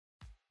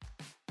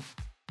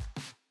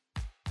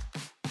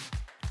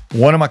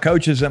One of my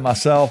coaches and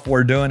myself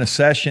were doing a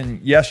session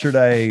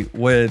yesterday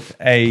with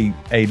a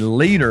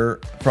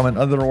leader from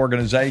another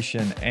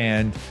organization,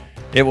 and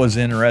it was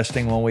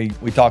interesting when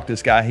we talked to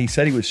this guy. He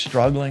said he was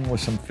struggling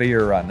with some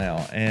fear right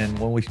now, and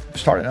when we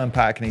started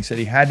unpacking, he said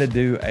he had to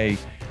do a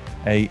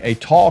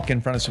talk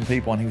in front of some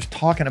people, and he was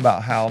talking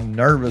about how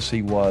nervous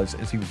he was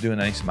as he was doing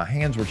that. He said, my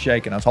hands were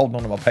shaking. I was holding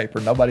onto my paper.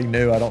 Nobody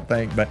knew, I don't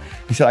think, but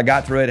he said, I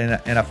got through it,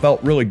 and I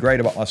felt really great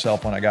about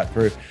myself when I got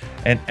through.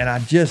 And I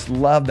just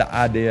love the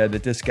idea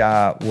that this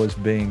guy was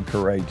being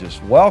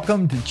courageous.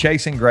 Welcome to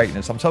Chasing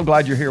Greatness. I'm so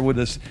glad you're here with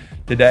us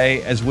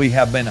today as we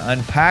have been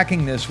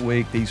unpacking this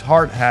week these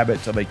heart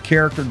habits of a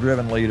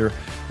character-driven leader.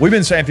 We've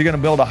been saying if you're going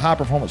to build a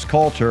high-performance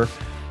culture,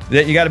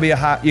 that you got to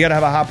have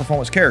a high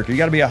performance character. You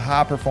got to be a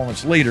high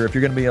performance leader if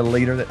you're going to be a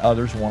leader that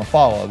others want to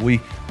follow. We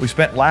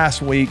spent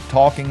last week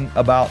talking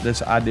about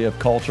this idea of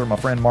culture. My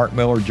friend Mark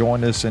Miller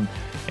joined us, and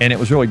it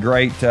was really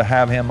great to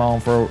have him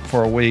on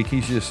for a week.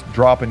 He's just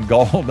dropping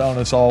gold on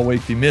us all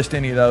week. If you missed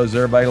any of those,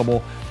 they're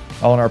available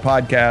on our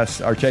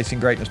podcast, our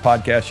Chasing Greatness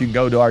podcast. You can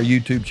go to our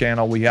YouTube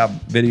channel. We have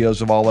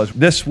videos of all those.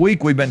 This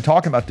week, we've been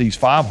talking about these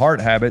 5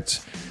 heart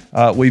habits.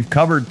 We've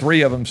covered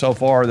 3 of them so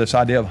far. This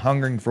idea of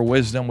hungering for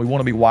wisdom. We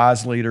want to be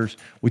wise leaders.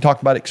 We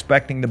talked about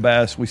expecting the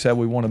best. We said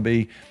we want to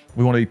be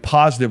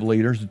positive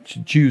leaders,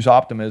 choose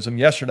optimism.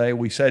 Yesterday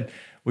we said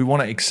we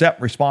want to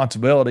accept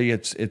responsibility.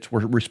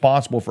 We're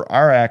responsible for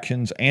our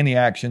actions and the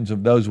actions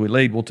of those we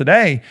lead. Well,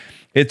 today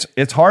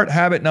it's heart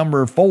habit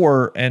number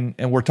 4, and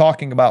we're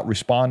talking about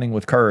responding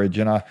with courage.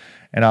 And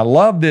I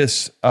love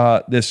this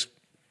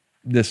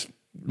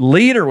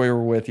leader we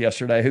were with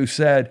yesterday who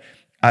said,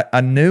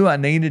 I knew I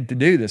needed to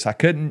do this. I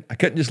couldn't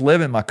just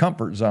live in my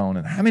comfort zone.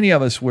 And how many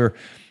of us we're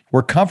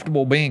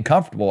comfortable being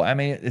comfortable? I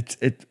mean,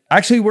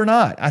 actually we're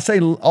not. I say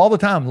all the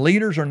time,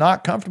 leaders are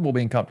not comfortable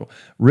being comfortable.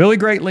 Really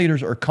great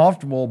leaders are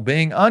comfortable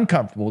being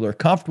uncomfortable. They're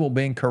comfortable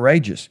being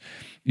courageous.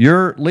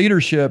 Your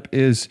leadership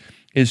is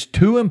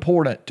too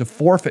important to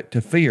forfeit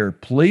to fear.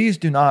 Please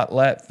do not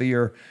let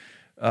fear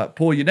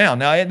pull you down.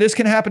 Now, this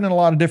can happen in a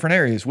lot of different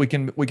areas. We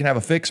can have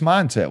a fixed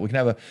mindset. We can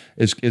have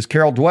as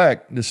Carol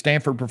Dweck, the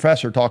Stanford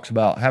professor, talks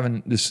about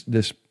having this.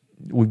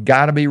 We've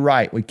got to be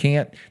right. We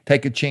can't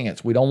take a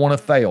chance. We don't want to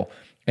fail,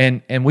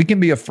 and we can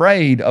be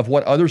afraid of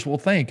what others will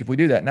think if we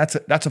do that. And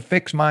that's a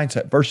fixed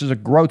mindset versus a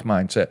growth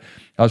mindset.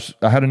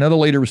 I had another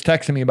leader who was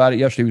texting me about it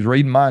yesterday. He was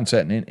reading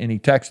Mindset, and he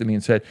texted me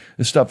and said,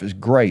 "This stuff is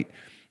great.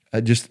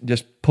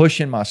 Just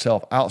pushing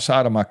myself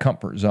outside of my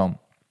comfort zone."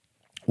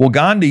 Well,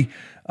 Gandhi.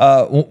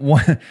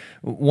 One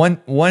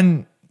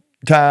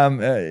time,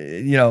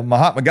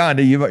 Mahatma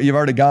Gandhi, you've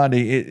heard of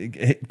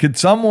Gandhi. Could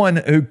someone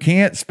who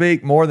can't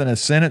speak more than a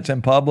sentence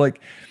in public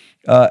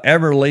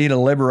ever lead a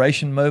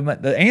liberation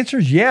movement? The answer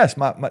is yes.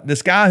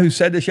 This guy who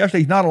said this yesterday,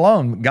 he's not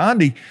alone.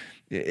 Gandhi,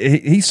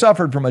 he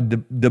suffered from a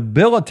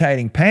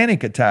debilitating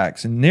panic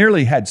attacks and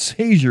nearly had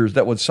seizures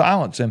that would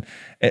silence him,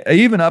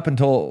 even up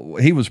until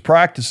he was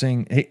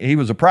practicing. He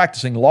was a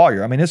practicing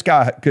lawyer. I mean, this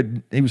guy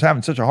he was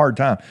having such a hard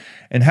time.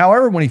 And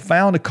however, when he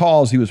found a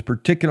cause he was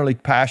particularly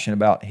passionate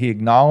about, he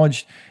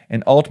acknowledged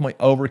and ultimately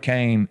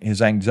overcame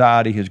his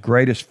anxiety, his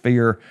greatest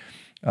fear,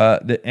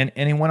 and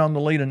he went on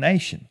to lead a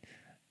nation.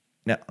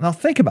 Now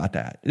think about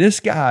that. This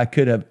guy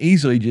could have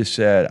easily just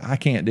said, "I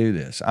can't do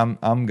this. I'm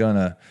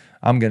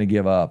gonna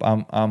give up.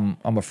 I'm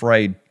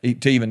afraid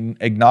to even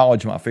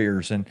acknowledge my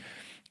fears."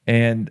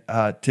 And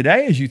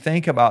today, as you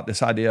think about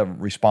this idea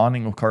of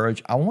responding with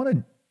courage, I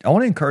want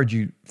to encourage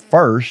you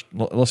first.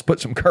 Let's put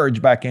some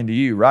courage back into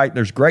you, right?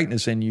 There's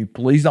greatness in you.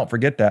 Please don't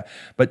forget that.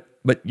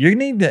 But you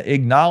need to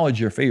acknowledge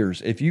your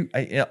fears. If you,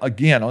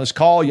 again, on this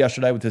call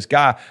yesterday with this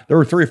guy, there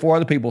were 3 or 4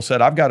 other people who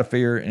said, "I've got a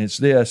fear and it's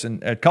this."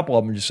 And a couple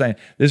of them are just saying,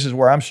 "This is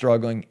where I'm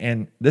struggling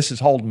and this is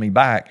holding me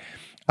back."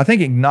 I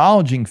think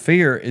acknowledging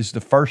fear is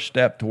the first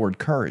step toward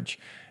courage.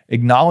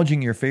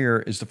 Acknowledging your fear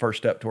is the first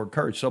step toward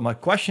courage. So my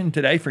question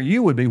today for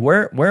you would be,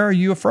 where are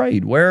you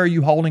afraid? Where are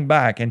you holding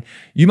back? And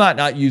you might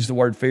not use the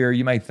word fear.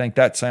 You may think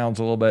that sounds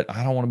a little bit,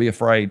 I don't want to be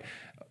afraid.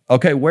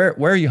 Okay, where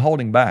are you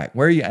holding back?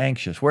 Where are you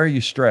anxious? Where are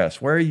you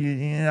stressed? Where are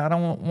you, I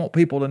don't want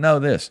people to know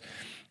this.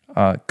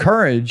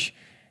 Courage,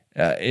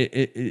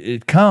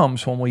 it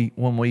comes when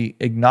we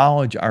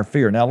acknowledge our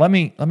fear. Now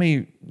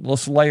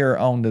let's layer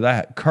on to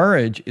that.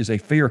 Courage is a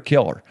fear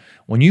killer.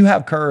 When you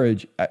have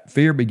courage,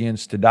 fear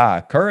begins to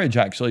die. Courage,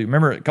 actually,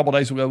 remember a couple of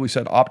days ago we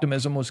said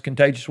optimism was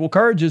contagious. Well,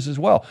 courage is as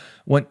well.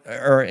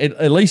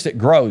 At least it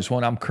grows.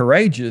 When I'm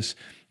courageous,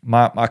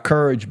 my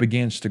courage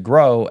begins to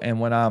grow, and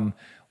when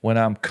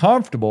I'm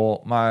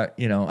comfortable, my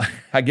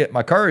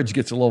courage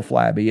gets a little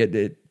flabby.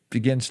 It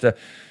begins to,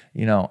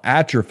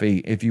 atrophy,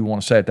 if you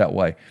want to say it that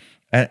way.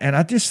 And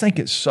I just think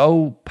it's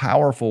so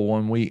powerful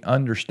when we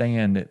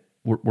understand that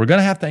we're going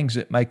to have things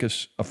that make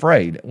us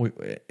afraid. We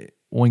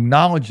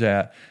acknowledge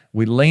that,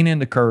 we lean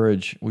into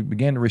courage, we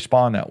begin to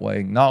respond that way,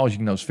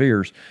 acknowledging those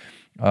fears.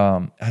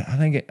 I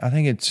think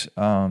it's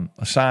a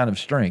sign of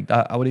strength.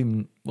 I would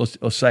even,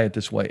 let's say it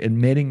this way,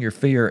 admitting your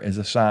fear is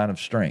a sign of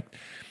strength.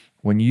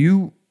 When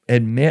you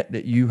admit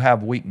that you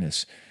have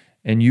weakness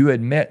and you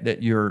admit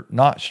that you're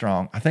not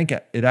strong, I think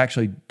it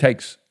actually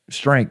takes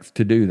strength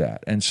to do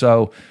that. And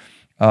so,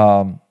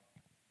 somebody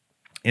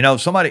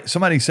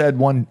said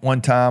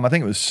one time, I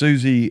think it was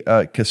Susie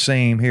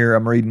Kasim here.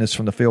 I'm reading this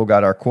from the Field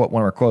Guide, one of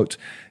our quotes.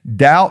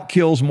 Doubt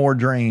kills more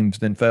dreams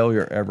than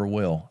failure ever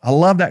will. I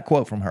love that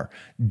quote from her.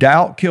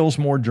 Doubt kills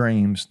more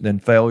dreams than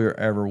failure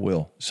ever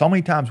will. So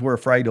many times we're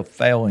afraid of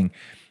failing,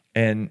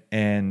 and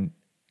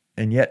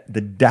yet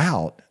the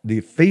doubt,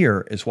 the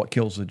fear is what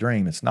kills the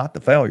dream. It's not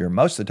the failure.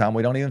 Most of the time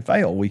we don't even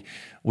fail. We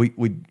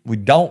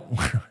don't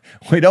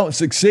we don't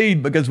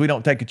succeed because we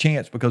don't take a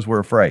chance because we're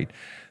afraid.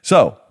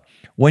 So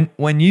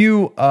when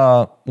you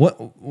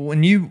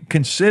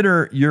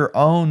consider your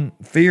own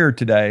fear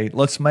today,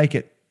 let's make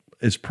it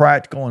as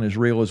practical and as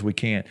real as we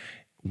can.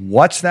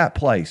 What's that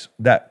place?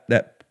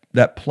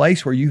 That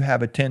place where you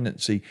have a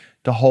tendency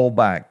to hold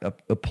back,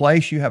 a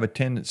place you have a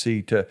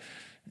tendency to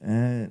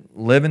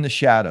live in the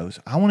shadows.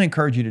 I want to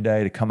encourage you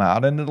today to come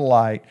out into the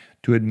light,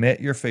 to admit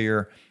your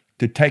fear,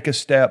 to take a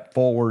step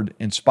forward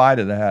in spite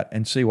of that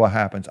and see what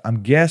happens.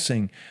 I'm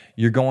guessing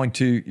you're going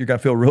to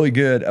feel really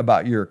good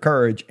about your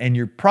courage, and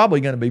you're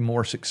probably going to be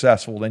more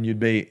successful than you'd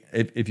be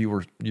if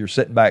you're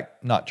sitting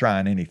back not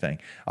trying anything.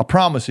 I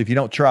promise if you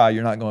don't try,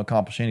 you're not going to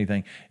accomplish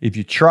anything. If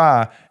you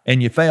try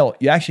and you fail,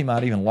 you actually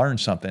might even learn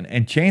something.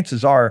 And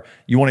chances are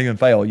you won't even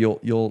fail.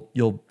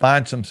 You'll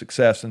find some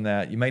success in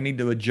that. You may need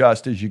to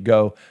adjust as you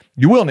go.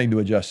 You will need to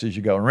adjust as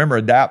you go. Remember,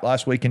 adapt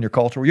last week in your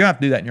culture. You don't have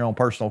to do that in your own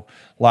personal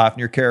life and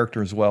your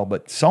character as well.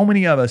 But so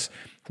many of us,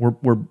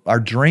 our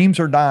dreams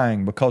are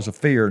dying because of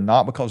fear,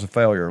 not because of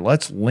failure.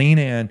 Let's lean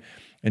in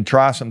and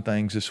try some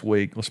things this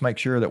week. Let's make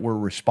sure that we're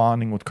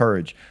responding with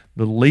courage.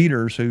 The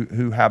leaders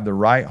who have the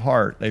right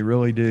heart, they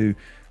really do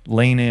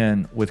lean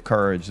in with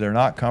courage. They're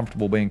not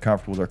comfortable being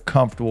comfortable. They're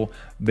comfortable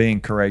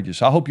being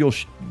courageous. I hope you'll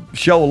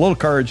show a little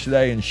courage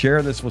today and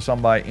share this with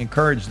somebody.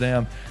 Encourage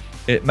them.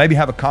 Maybe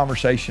have a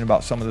conversation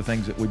about some of the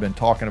things that we've been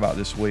talking about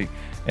this week.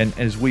 And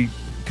as we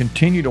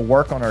continue to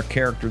work on our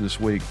character this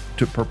week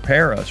to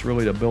prepare us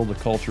really to build the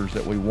cultures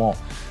that we want.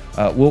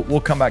 We'll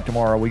come back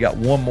tomorrow. We got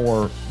one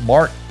more.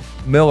 Mark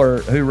Miller,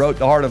 who wrote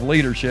The Heart of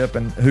Leadership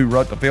and who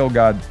wrote the Field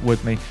Guide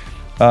with me,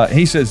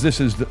 he says this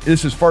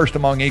is first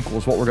among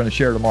equals, what we're going to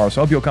share tomorrow.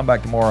 So I hope you'll come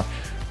back tomorrow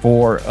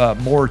for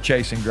more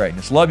Chasing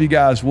Greatness. Love you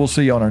guys. We'll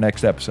see you on our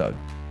next episode.